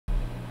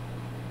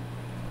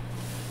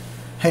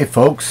Hey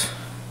folks,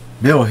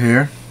 Bill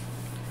here.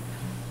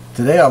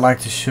 Today I'd like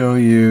to show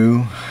you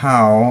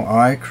how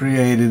I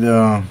created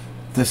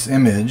this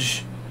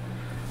image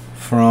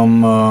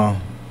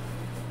from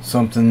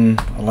something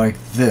like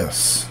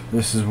this.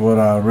 This is what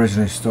I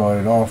originally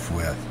started off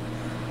with.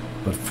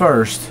 But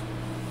first,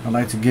 I'd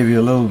like to give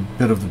you a little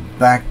bit of the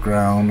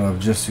background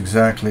of just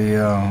exactly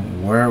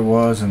where it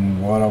was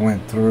and what I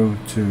went through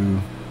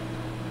to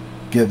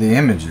get the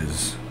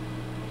images.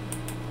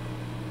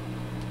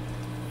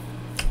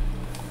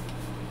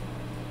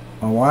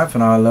 My wife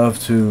and I love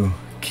to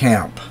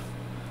camp,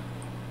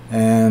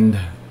 and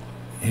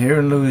here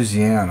in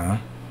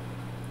Louisiana,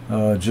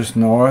 just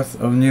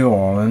north of New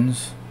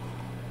Orleans,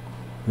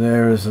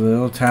 there is a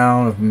little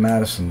town of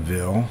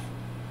Madisonville,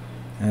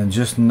 and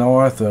just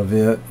north of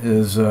it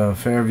is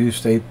Fairview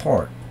State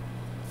Park.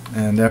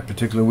 And that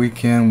particular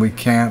weekend we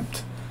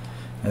camped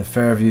at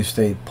Fairview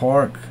State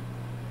Park.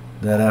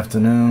 That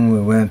afternoon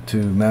we went to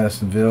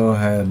Madisonville,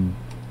 had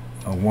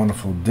a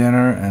wonderful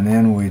dinner, and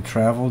then we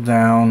traveled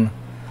down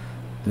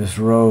this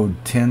road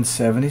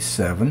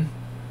 1077.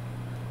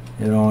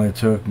 It only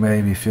took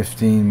maybe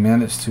 15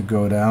 minutes to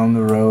go down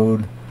the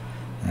road,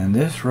 and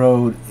this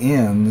road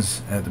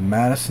ends at the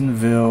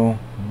Madisonville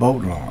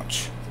boat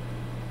launch.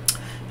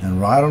 And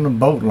right on the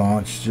boat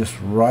launch, just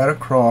right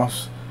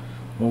across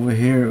over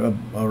here,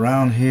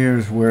 around here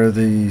is where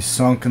the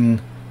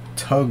sunken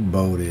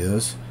tugboat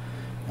is,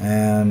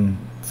 and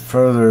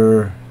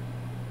further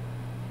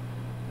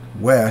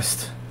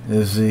west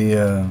is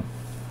the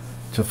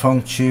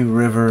Tafungchi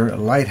River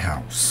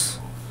Lighthouse.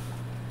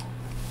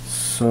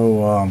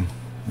 So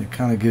it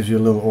kind of gives you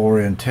a little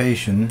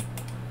orientation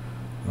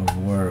of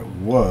where it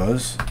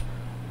was.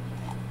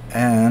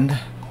 And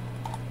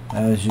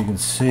as you can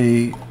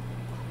see,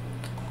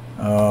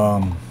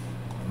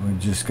 we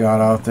just got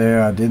out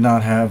there. I did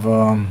not have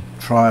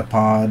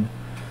tripod,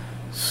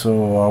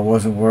 so I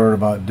wasn't worried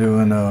about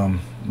doing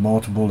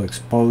multiple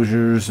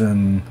exposures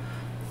and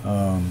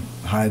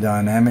high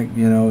dynamic,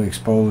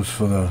 exposed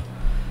for the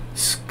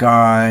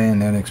sky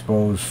and then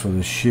exposed for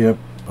the ship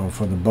or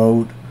for the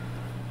boat.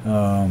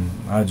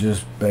 I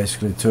just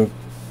basically took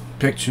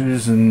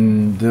pictures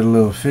and did a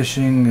little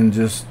fishing and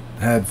just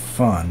had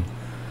fun.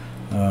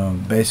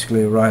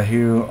 Basically right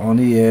here on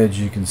the edge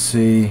you can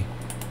see,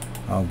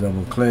 I'll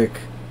double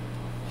click,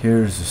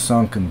 here's the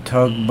sunken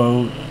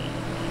tugboat,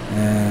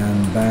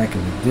 and back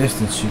in the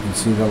distance you can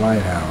see the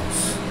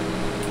lighthouse.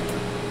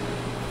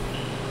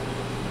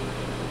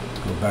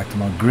 Go back to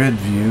my grid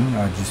view.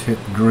 I just hit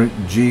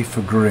G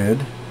for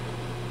grid.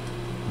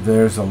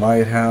 There's a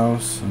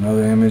lighthouse,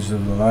 another image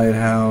of the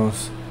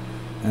lighthouse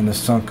and the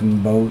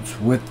sunken boats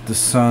with the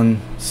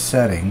sun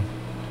setting.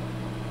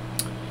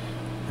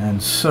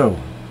 And so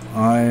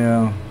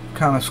I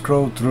kind of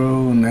scrolled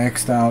through and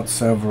X'd out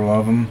several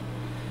of them,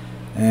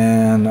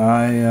 and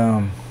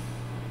I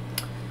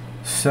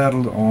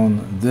settled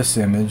on this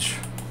image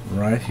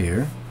right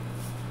here.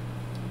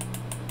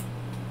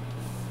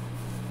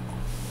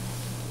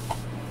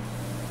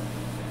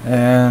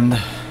 And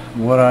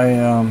what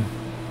I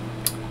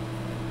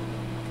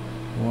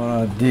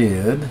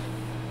did,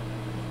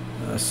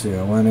 let's see,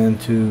 I went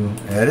into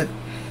edit,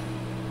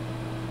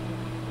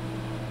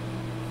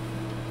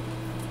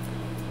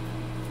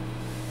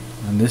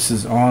 and this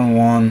is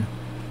On1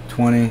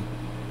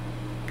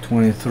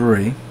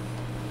 2023,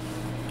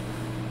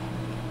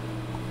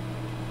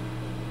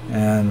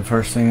 and the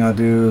first thing I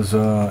do is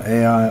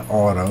AI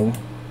auto.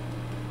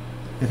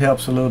 It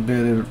helps a little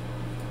bit. It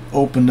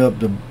opened up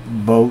the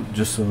boat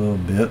just a little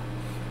bit.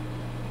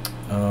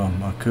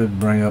 I could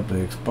bring up the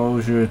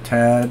exposure a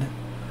tad,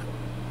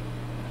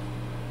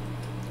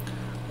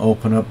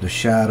 open up the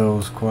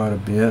shadows quite a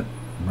bit,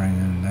 bring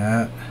in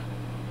that.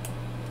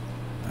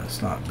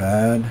 That's not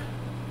bad.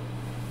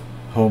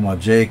 Hold my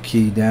J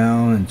key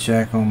down and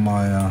check on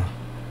my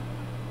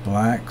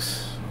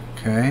blacks.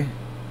 Okay,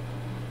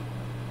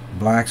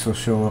 blacks will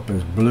show up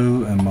as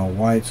blue and my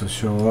whites will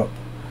show up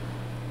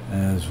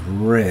as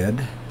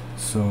red.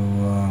 So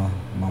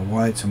my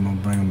whites, I'm going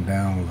to bring them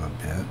down a little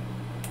bit.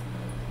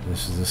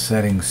 This is the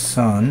setting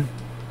sun.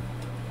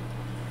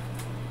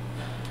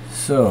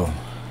 So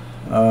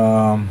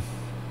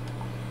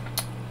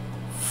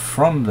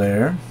from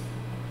there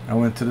I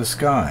went to the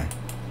sky.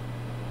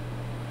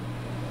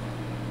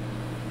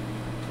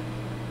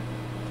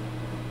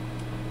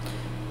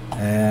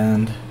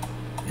 And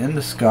in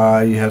the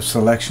sky you have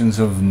selections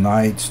of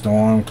night,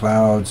 storm,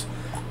 clouds,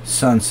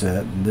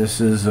 sunset.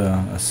 This is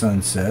a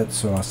sunset,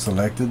 so I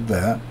selected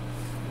that.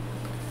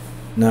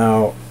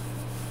 Now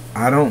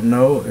I don't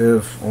know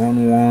if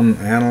On1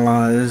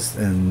 analyzed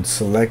and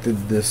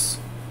selected this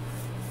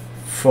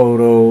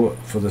photo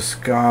for the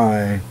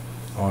sky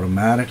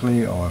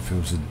automatically, or if it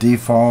was a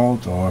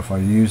default, or if I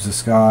used the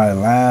sky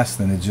last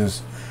and it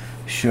just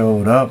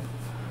showed up.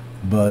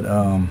 But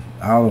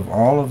out of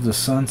all of the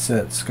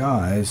sunset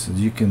skies,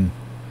 you can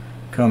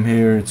come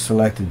here, it's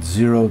selected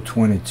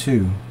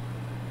 022.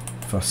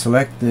 If I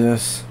select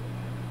this,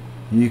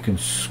 you can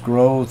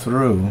scroll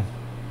through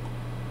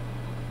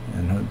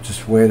and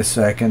just wait a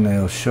second,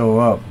 they'll show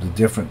up the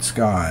different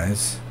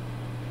skies.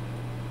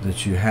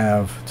 that you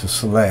have to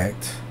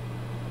select,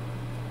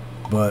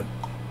 but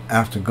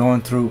after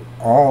going through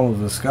all of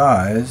the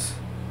skies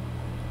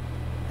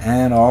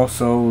and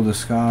also the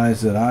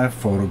skies that I've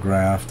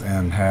photographed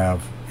and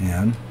have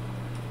in,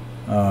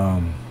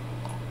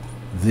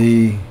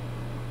 the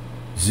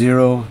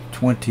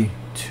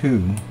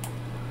 022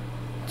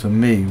 to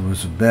me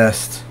was the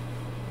best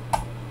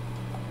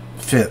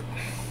fit.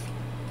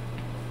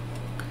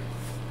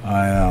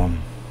 I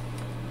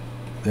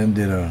then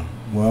did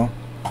well,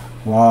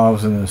 while I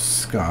was in the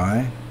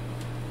sky,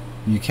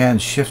 you can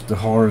shift the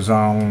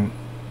horizon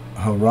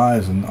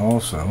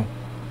also,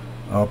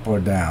 up or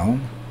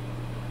down,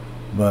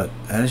 but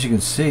as you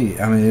can see,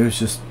 I mean, it was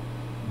just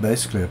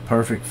basically a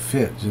perfect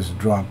fit, just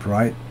dropped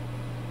right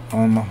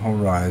on my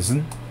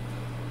horizon.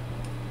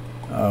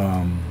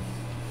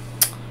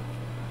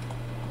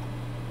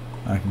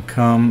 I can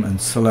come and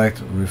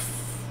select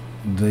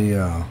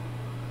the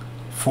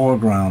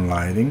foreground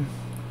lighting.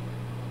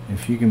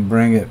 If you can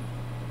bring it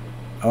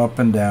up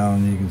and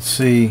down, you can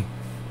see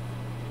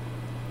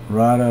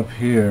right up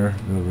here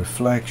the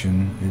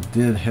reflection. It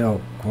did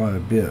help quite a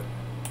bit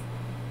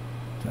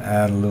to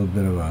add a little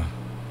bit of a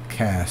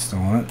cast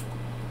on it.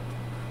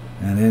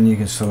 And then you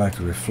can select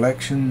the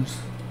reflections,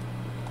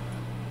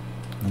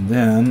 and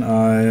then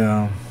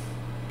I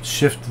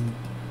shifted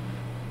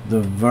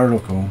the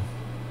vertical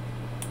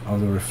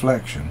of the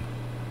reflection.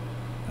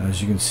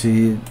 As you can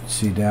see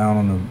down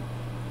on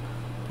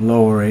the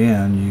lower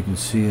end, you can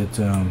see it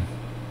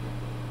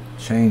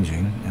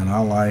changing, and I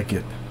like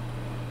it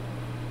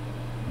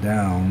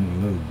down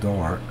a little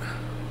dark,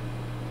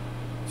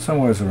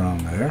 somewhere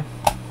around there.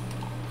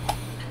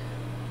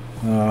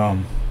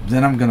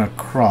 Then I'm gonna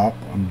crop.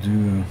 I'm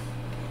doing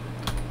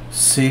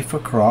C for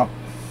crop.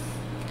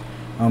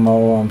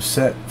 I'm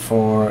set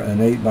for an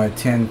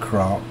 8x10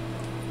 crop,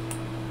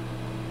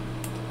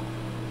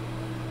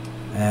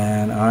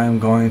 and I'm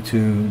going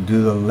to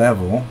do the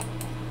level.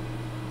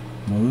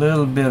 I'm a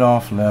little bit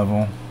off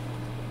level.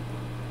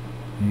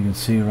 You can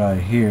see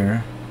right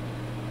here.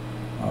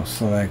 I'll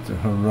select the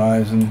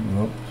horizon.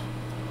 Whoops.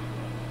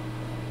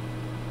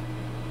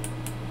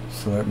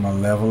 Select my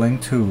leveling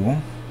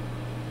tool.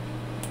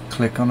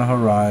 Click on the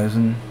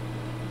horizon,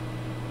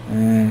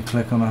 and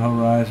click on the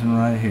horizon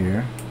right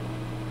here,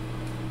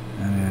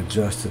 and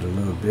adjust it a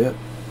little bit.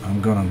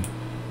 I'm gonna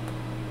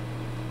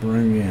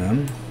bring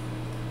in,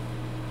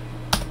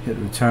 hit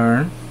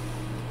return,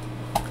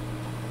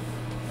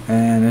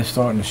 and it's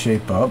starting to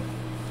shape up.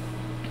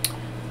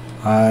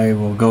 I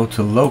will go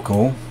to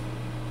local,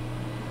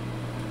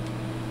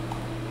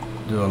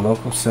 do a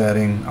local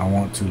setting. I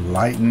want to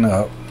lighten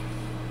up.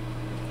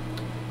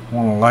 I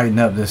want to lighten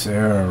up this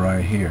area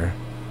right here,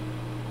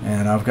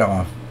 and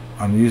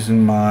I'm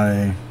using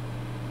my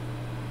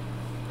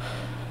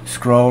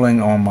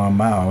scrolling on my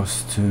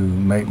mouse to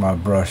make my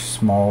brush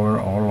smaller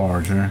or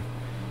larger.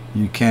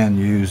 You can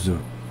use the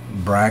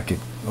bracket,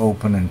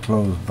 open and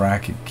close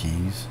bracket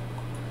keys.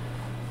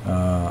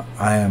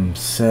 I am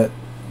set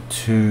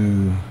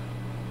to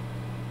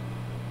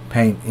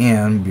paint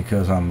in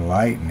because I'm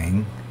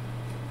lightening,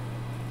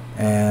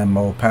 and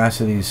my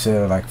opacity is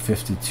set at like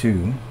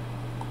 52.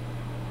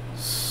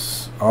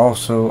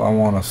 Also, I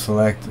want to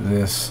select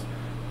this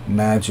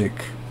magic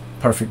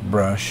perfect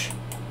brush,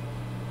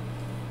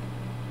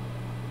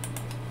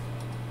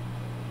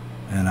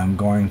 and I'm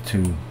going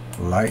to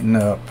lighten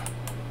up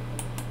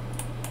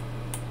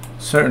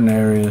certain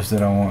areas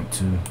that I want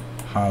to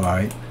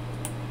highlight.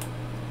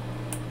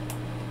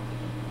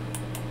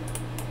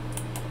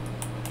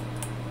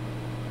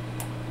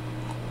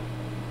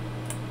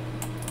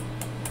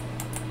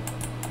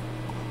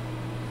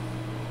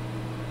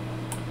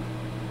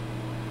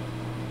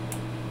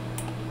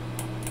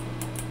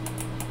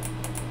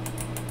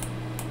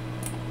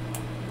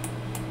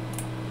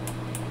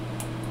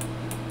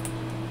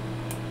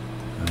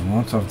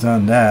 Once I've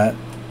done that,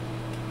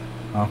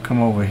 I'll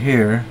come over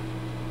here,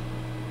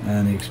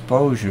 and the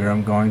exposure,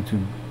 I'm going to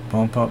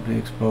bump up the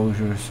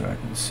exposure so I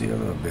can see a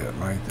little bit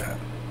like that.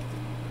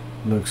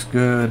 Looks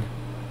good.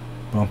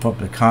 Bump up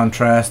the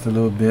contrast a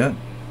little bit.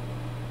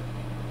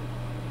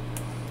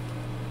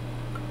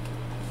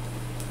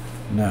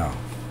 Now,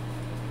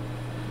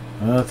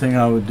 another thing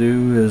I would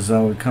do is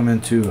I would come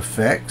into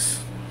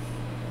effects,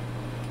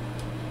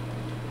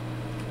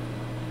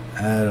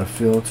 add a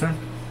filter.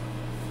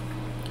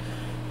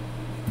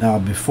 Now,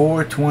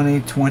 before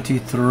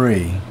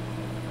 2023,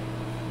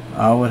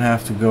 I would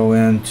have to go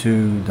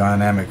into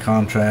dynamic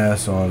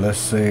contrast, or let's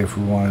say if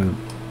we wanted to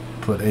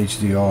put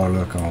HDR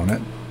look on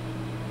it.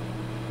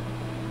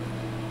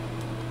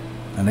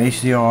 An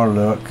HDR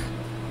look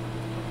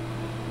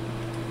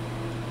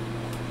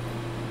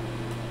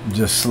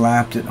just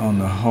slapped it on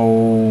the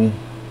whole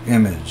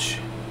image.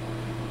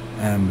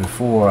 And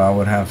before, I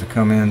would have to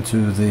come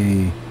into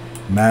the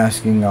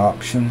masking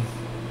option,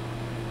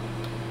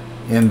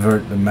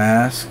 invert the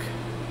mask,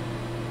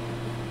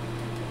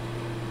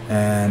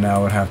 and I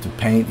would have to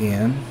paint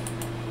in,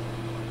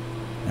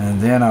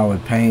 and then I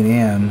would paint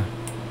in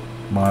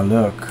my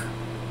look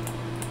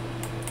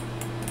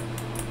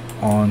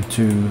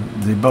onto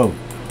the boat.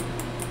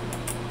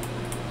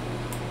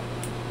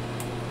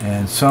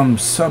 and some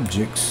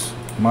subjects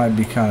might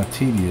be kind of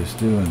tedious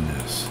doing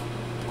this.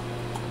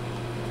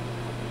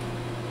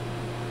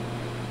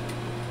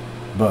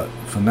 But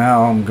for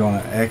now, I'm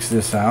going to X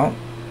this out,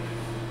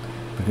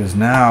 because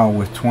now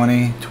with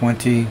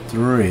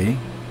 2023, you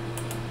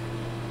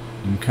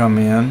can come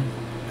in,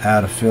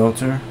 add a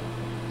filter,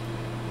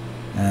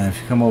 and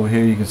if you come over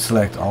here, you can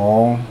select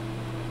all,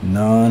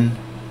 none,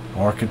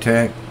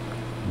 architect,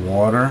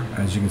 water.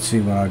 As you can see,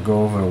 when I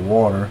go over the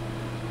water,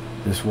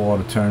 this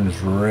water turns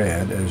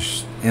red,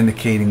 as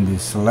indicating the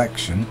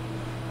selection.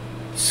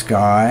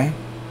 Sky,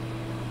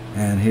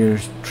 and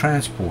here's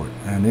transport,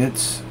 and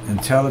it's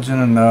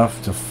intelligent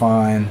enough to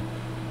find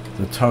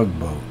the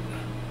tugboat.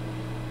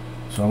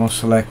 So I'm going to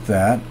select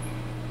that,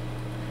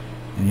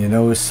 and you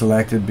know it's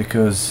selected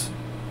because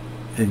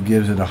it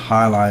gives it a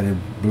highlighted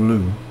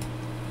blue.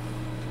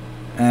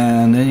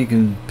 And then you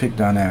can pick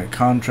dynamic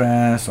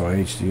contrast or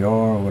HDR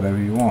or whatever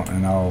you want,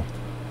 and I'll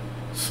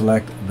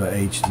select the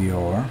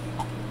HDR.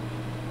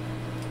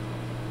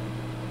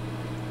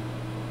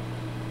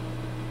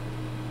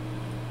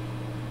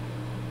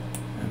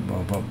 And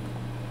bump up,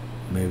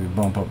 maybe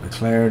bump up the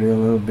clarity a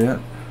little bit.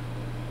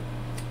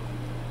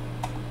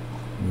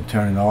 You can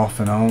turn it off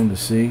and on to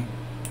see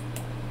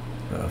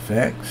the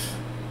effects.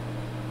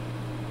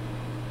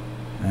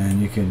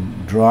 And you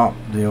can drop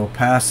the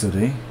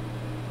opacity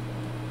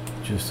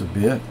just a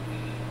bit.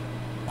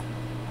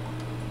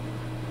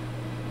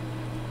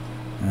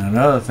 And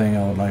another thing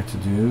I would like to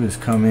do is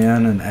come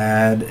in and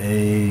add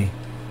a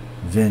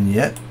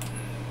vignette.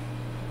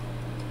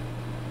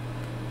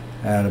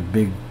 Add a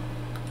big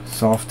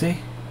softy.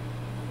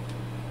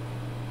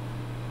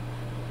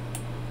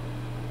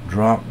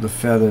 Drop the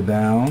feather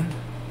down.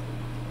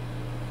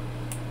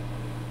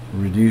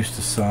 Reduce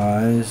the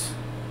size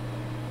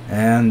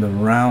and the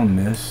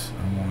roundness.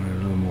 I want it a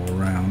little more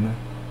round.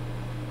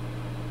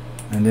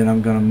 And then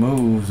I'm going to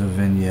move the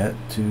vignette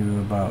to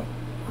about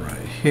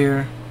right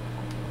here.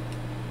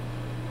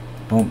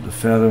 Bump the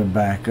feather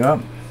back up.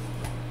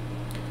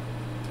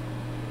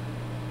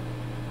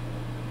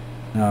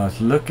 Now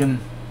it's looking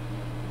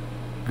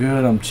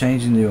good. I'm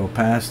changing the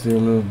opacity a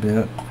little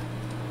bit.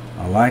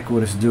 I like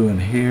what it's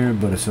doing here,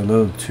 but it's a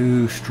little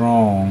too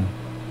strong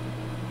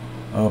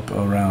up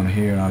around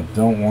here. I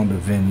don't want the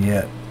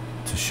vignette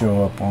to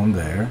show up on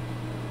there.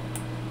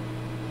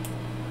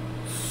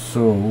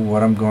 So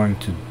what I'm going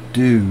to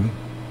do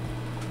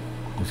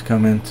is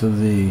come into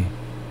the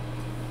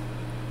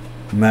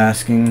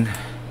masking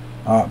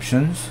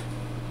options.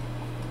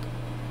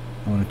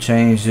 I'm going to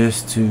change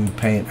this to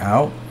paint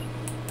out.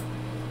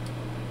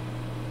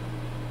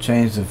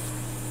 Change the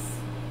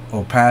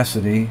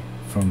opacity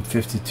from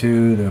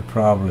 52 to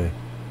probably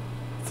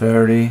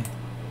 30.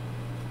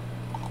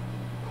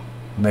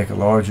 Make a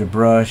larger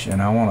brush,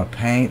 and I want to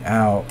paint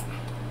out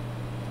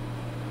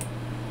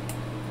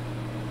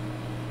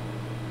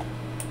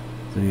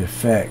the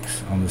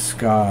effects on the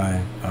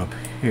sky up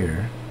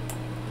here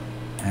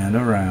and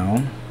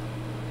around.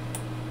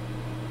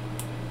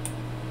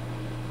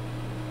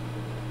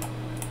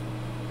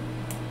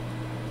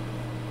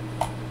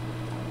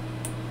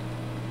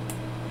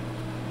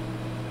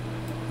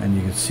 And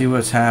you can see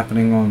what's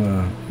happening on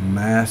the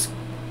mask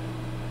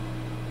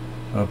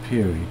up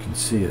here. You can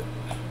see it.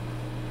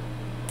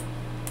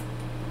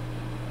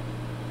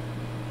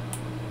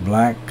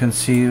 Black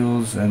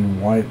conceals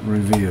and white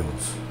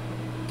reveals.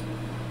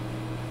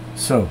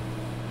 So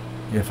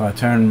if I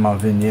turn my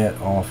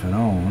vignette off and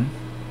on,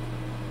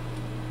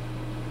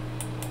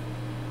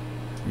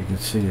 you can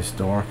see it's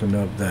darkened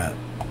up that.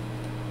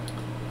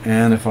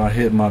 And if I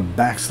hit my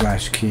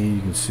backslash key,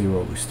 you can see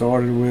what we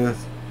started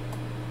with.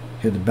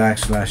 Hit the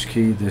backslash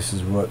key, this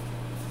is what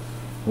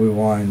we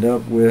wind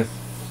up with.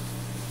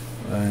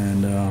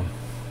 And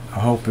I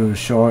hope it was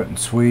short and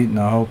sweet, and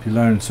I hope you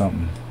learned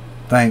something.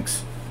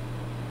 Thanks.